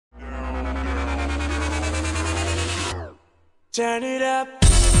Turn it up.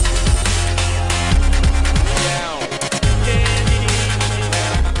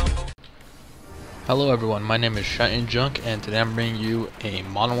 Hello everyone, my name is ShotYaInDaJunk and today I'm bringing you a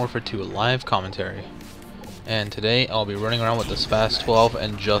Modern Warfare 2 live commentary. And today I'll be running around with the SPAS 12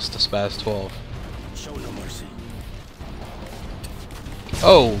 and just the SPAS 12. Show no mercy.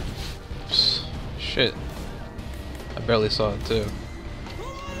 Oh! Shit. I barely saw it too.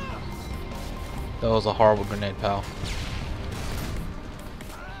 That was a horrible grenade, pal.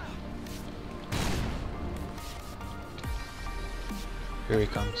 Here he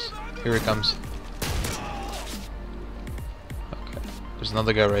comes. Here he comes. Okay. There's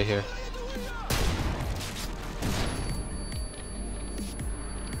another guy right here.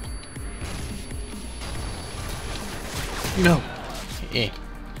 No! Eh.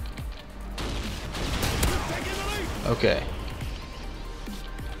 Okay.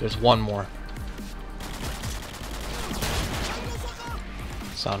 There's one more.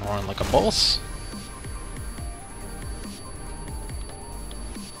 Sound horn like a boss.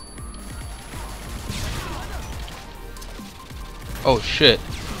 Oh shit.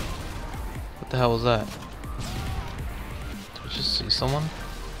 What the hell was that? Did I just see someone?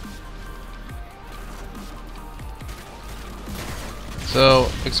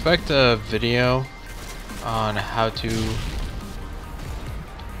 So, expect a video on how to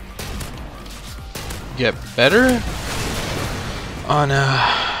get better on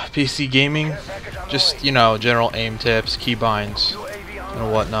PC gaming. Just, you know, general aim tips, keybinds,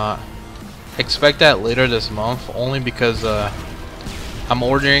 and whatnot. Expect that later this month, only because I'm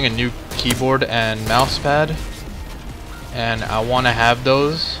ordering a new keyboard and mouse pad, and I want to have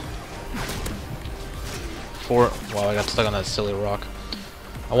those for, well, I got stuck on that silly rock.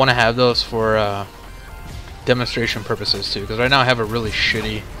 I want to have those for demonstration purposes too, because right now I have a really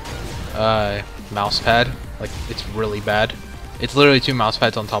shitty mouse pad. Like, it's really bad. It's literally two mouse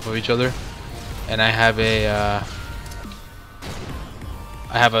pads on top of each other, and I have a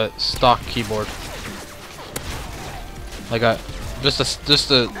stock keyboard, like a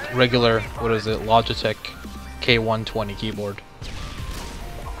just a regular, what is it, Logitech K120 keyboard.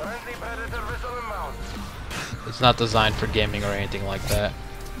 It's not designed for gaming or anything like that.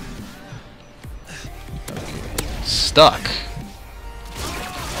 Okay. Stuck.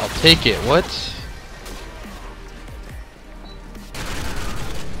 I'll take it. What?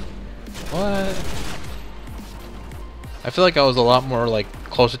 What? I feel like I was a lot more like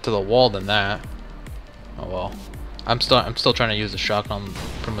closer to the wall than that. Oh well. I'm still trying to use the shotgun on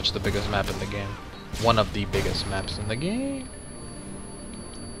pretty much the biggest map in the game. One of the biggest maps in the game.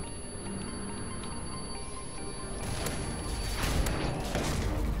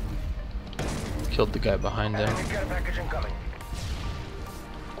 Killed the guy behind him.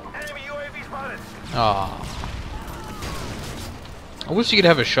 Ah. I wish you could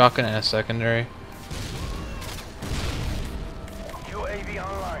have a shotgun and a secondary. UAV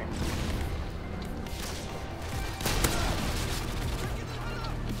online.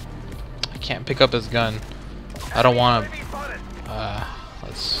 I can't pick up his gun. I don't want to.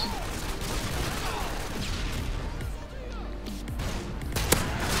 Let's.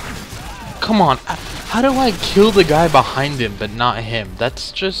 Come on. How do I kill the guy behind him but not him?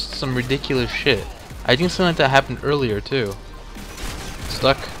 That's just some ridiculous shit. I think something like that happened earlier too.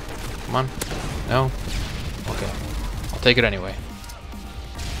 Stuck? Come on. No? Okay. I'll take it anyway.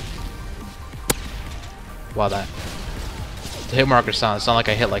 Wow, the hit marker sounded like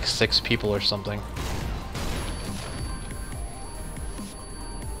I hit like 6 people or something.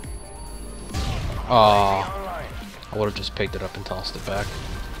 Aw. I would have just picked it up and tossed it back.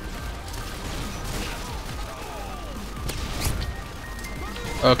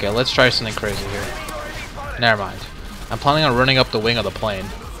 Okay, let's try something crazy here. Never mind. I'm planning on running up the wing of the plane.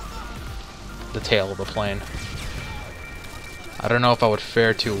 The tail of the plane. I don't know if I would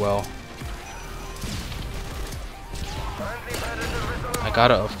fare too well. I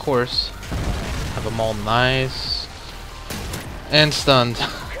gotta, of course, have them all nice and stunned.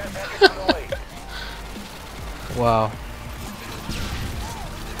 Wow.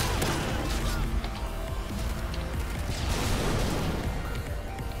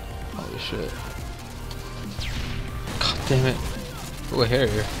 Holy shit. God damn it. Ooh, a hair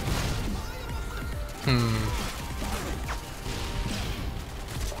here.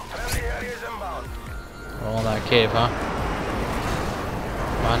 We're all in that cave, huh?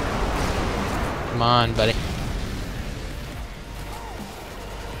 Come on. Come on, buddy.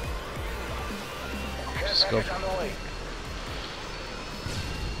 Just go.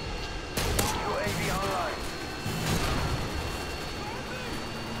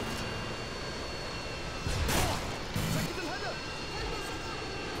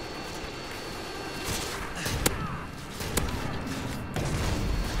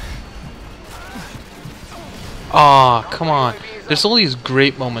 Aw, come on. There's all these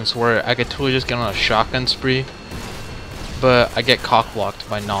great moments where I could totally just get on a shotgun spree, but I get cock-blocked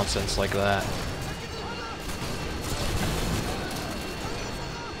by nonsense like that.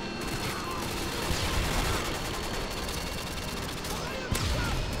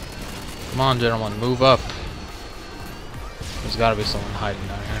 Come on, gentlemen, move up. There's gotta be someone hiding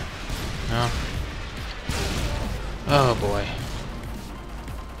down here. No? Oh boy.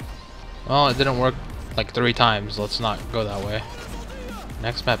 Well, it didn't work like 3 times. Let's not go that way.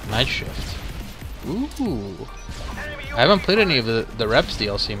 Next map, Night Shift. Ooh. I haven't played any of the Reps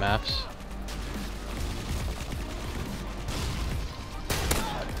DLC maps.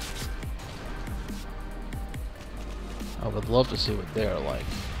 I would love to see what they are like.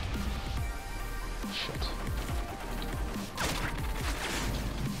 Shit.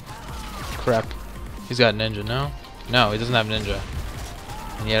 Crap. He's got ninja, no? No, he doesn't have ninja.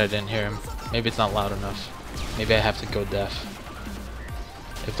 And yet I didn't hear him. Maybe it's not loud enough. Maybe I have to go deaf.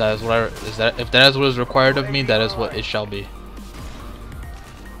 If that is what if that is what is required of me, that is what it shall be.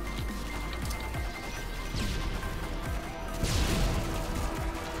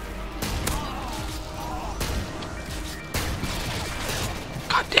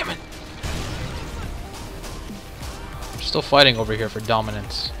 God damn it. We're still fighting over here for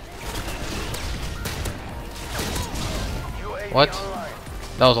dominance. What?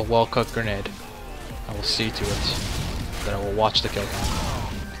 That was a well-cooked grenade. I will see to it that I will watch the kill count.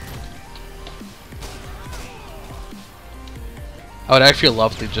 I would actually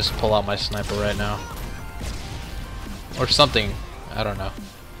love to just pull out my sniper right now. Or something. I don't know.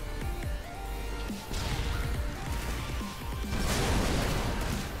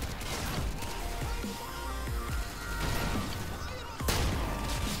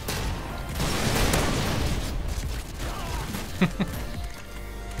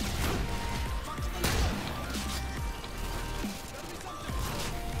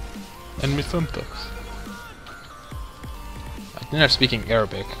 Enemy syntax. I think they're speaking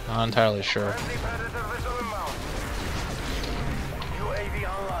Arabic. I'm not entirely sure.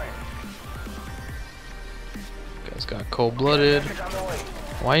 Guys got cold-blooded.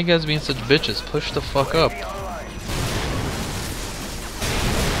 Why are you guys being such bitches? Push the fuck up.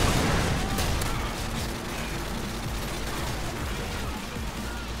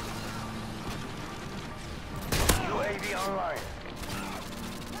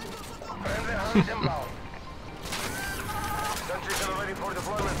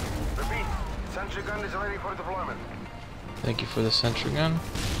 Thank you for the sentry gun.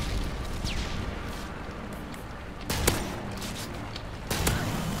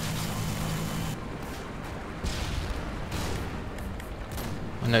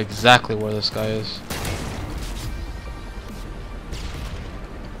 I know exactly where this guy is.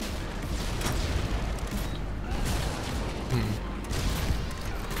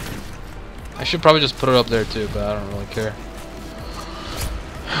 I should probably just put it up there too, but I don't really care.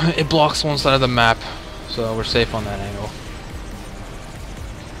 It blocks one side of the map, so we're safe on that angle.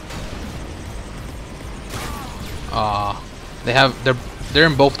 They're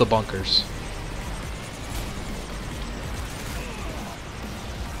in both the bunkers.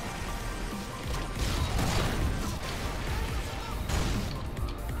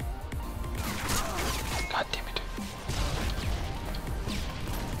 God damn it.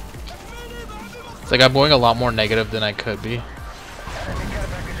 It's like I'm going a lot more negative than I could be. Oh,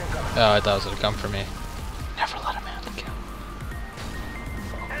 I thought it was gonna come for me. Never let him have the kill.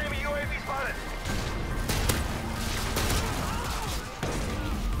 Enemy UAV spotted.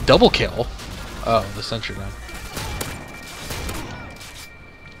 Double kill? Oh, the sentry gun.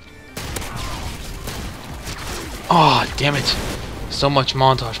 Oh, damn it. So much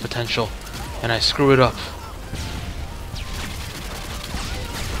montage potential, and I screw it up.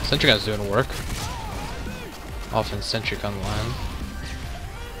 Sentry gun's doing work. Often sentry gun land.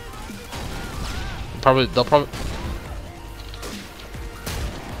 They'll probably.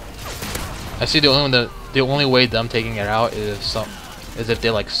 I see the only way them taking it out is if they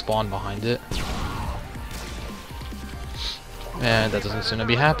like spawn behind it, and that doesn't seem to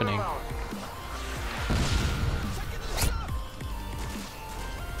be happening.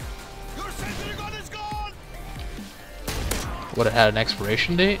 Would it had an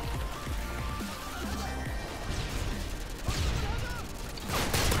expiration date?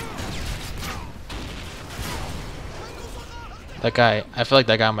 That guy, I feel like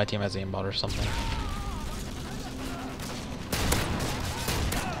that guy on my team has aimbot or something.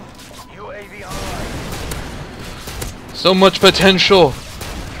 So much potential!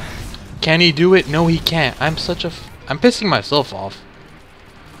 Can he do it? No, he can't. I'm pissing myself off.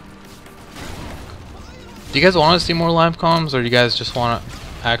 Do you guys want to see more live comms, or do you guys just want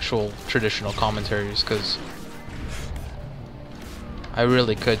actual traditional commentaries? Because I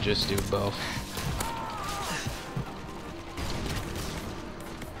really could just do both.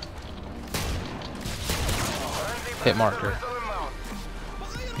 Hit marker.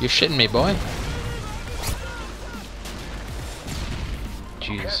 You're shitting me, boy.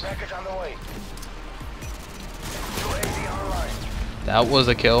 Jeez. That was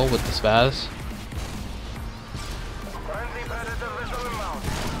a kill with the SPAS.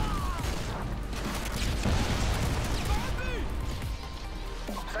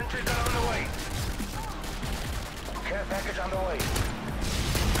 Sentries are on the way. Care package on the way.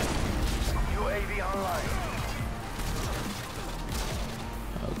 UAV online.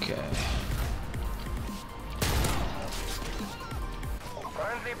 Okay.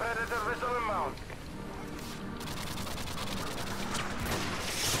 Friendly Predator missile inbound.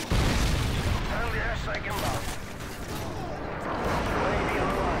 Friendly airstrike inbound. UAV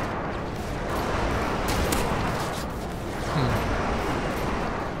online.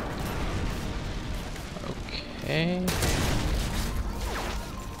 Okay.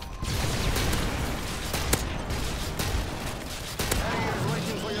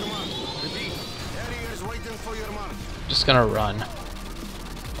 Just gonna run.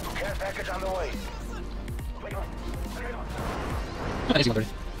 Care package on the way.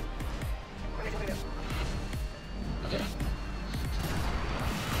 Okay.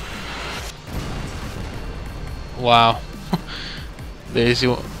 Wow.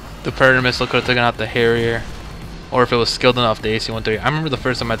 The Predator missile could have taken out the Harrier, or if it was skilled enough, the AC-130. I remember the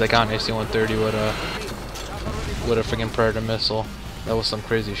first time I took out an AC-130 with a freaking Predator missile. That was some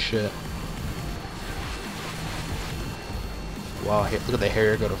crazy shit. Wow, look at the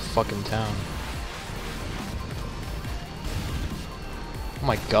Harrier go to fucking town. Oh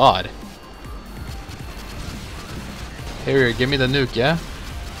my god. Harrier, give me the nuke, yeah?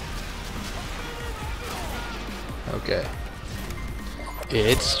 Okay.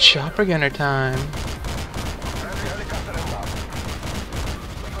 It's chopper gunner time.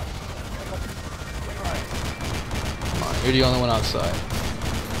 Come on, you're the only one outside.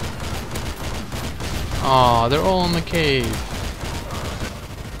 Aw, they're all in the cave.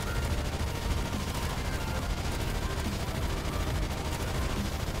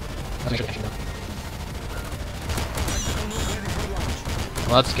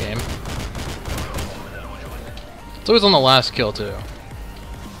 Well, that's game. It's always on the last kill, too.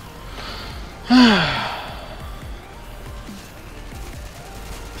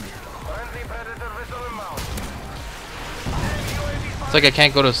 It's like I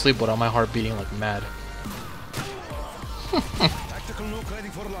can't go to sleep without my heart beating like mad. Tactical nuke ready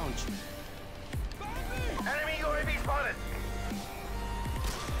for launch. Enemy UAV spotted.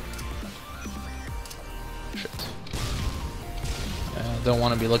 Shit. Yeah, don't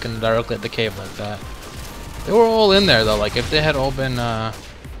want to be looking directly at the cave like that. They were all in there though. Like if they had all been, I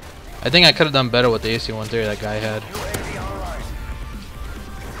think I could have done better with the AC-130 that guy had.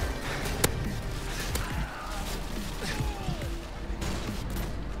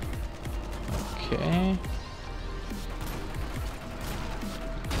 Okay.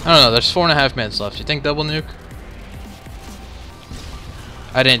 I don't know. There's 4.5 minutes left. You think double nuke?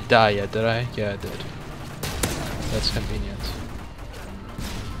 I didn't die yet, did I? Yeah, I did. That's convenient.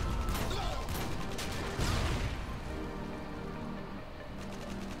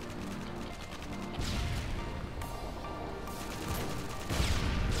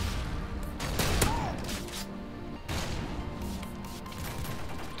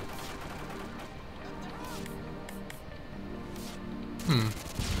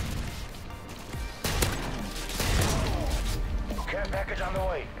 Care package on the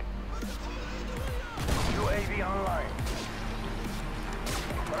way. UAV online.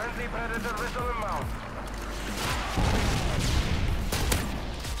 Friendly Predator missile inbound.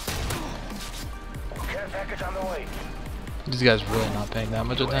 Care package on the way. These guys really not paying that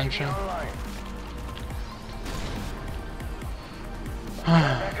much attention.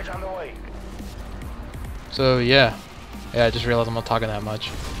 Package on the way. So yeah, I just realized I'm not talking that much.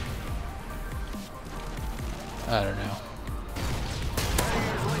 I don't know.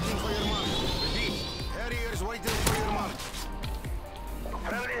 Harriers waiting for your mark.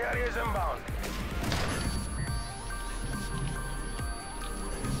 Friendly Harriers inbound.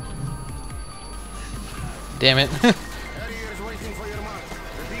 Damn it. Harriers waiting for your mark.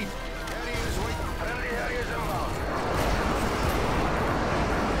 Repeat. Harriers waiting. Friendly Harriers inbound.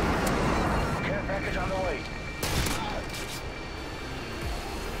 Care package on the way.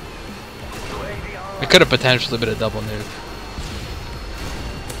 UAV online. It could have potentially been a double nuke.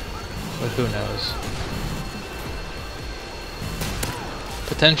 But who knows?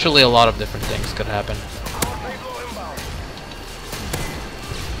 Potentially a lot of different things could happen.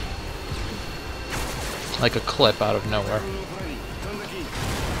 Like a clip out of nowhere.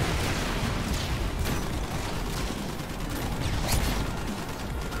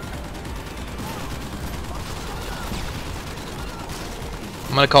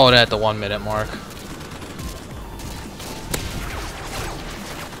 I'm gonna call it at the 1 minute mark.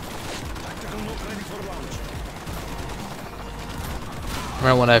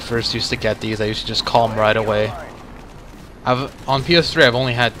 Remember when I first used to get these, I used to just call them right away. On PS3 I've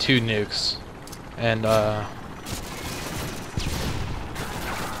only had 2 nukes. And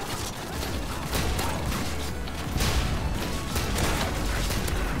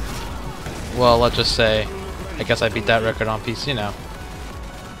well, let's just say I guess I beat that record on PC now.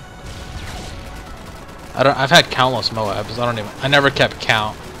 I've had countless MOABs. I never kept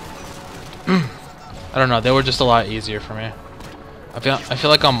count. I don't know, they were just a lot easier for me. I feel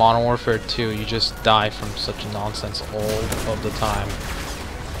like on Modern Warfare 2 you just die from such nonsense all of the time.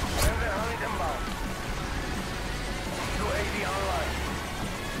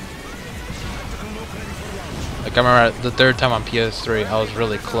 Like I remember the 3rd time on PS3 I was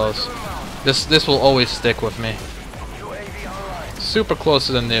really close. This will always stick with me. Super close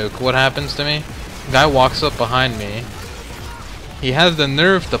to the nuke. What happens to me? Guy walks up behind me. He has the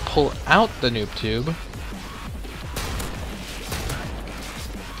nerve to pull out the noob tube.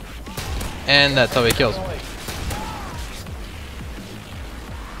 And that's how he kills me.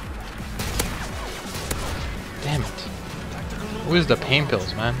 Damn it. Where's the pain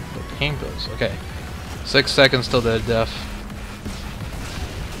pills, man? The pain pills. Okay. 6 seconds till the death.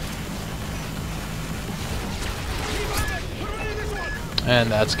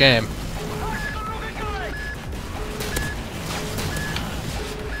 And that's game.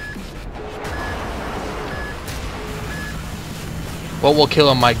 What will kill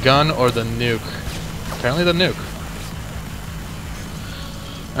him, my gun or the nuke? Apparently the nuke.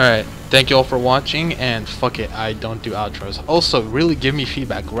 Alright, thank you all for watching, and fuck it, I don't do outros. Also, really give me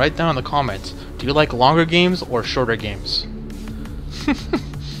feedback. Write down in the comments. Do you like longer games or shorter games?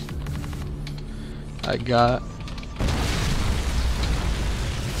 I got...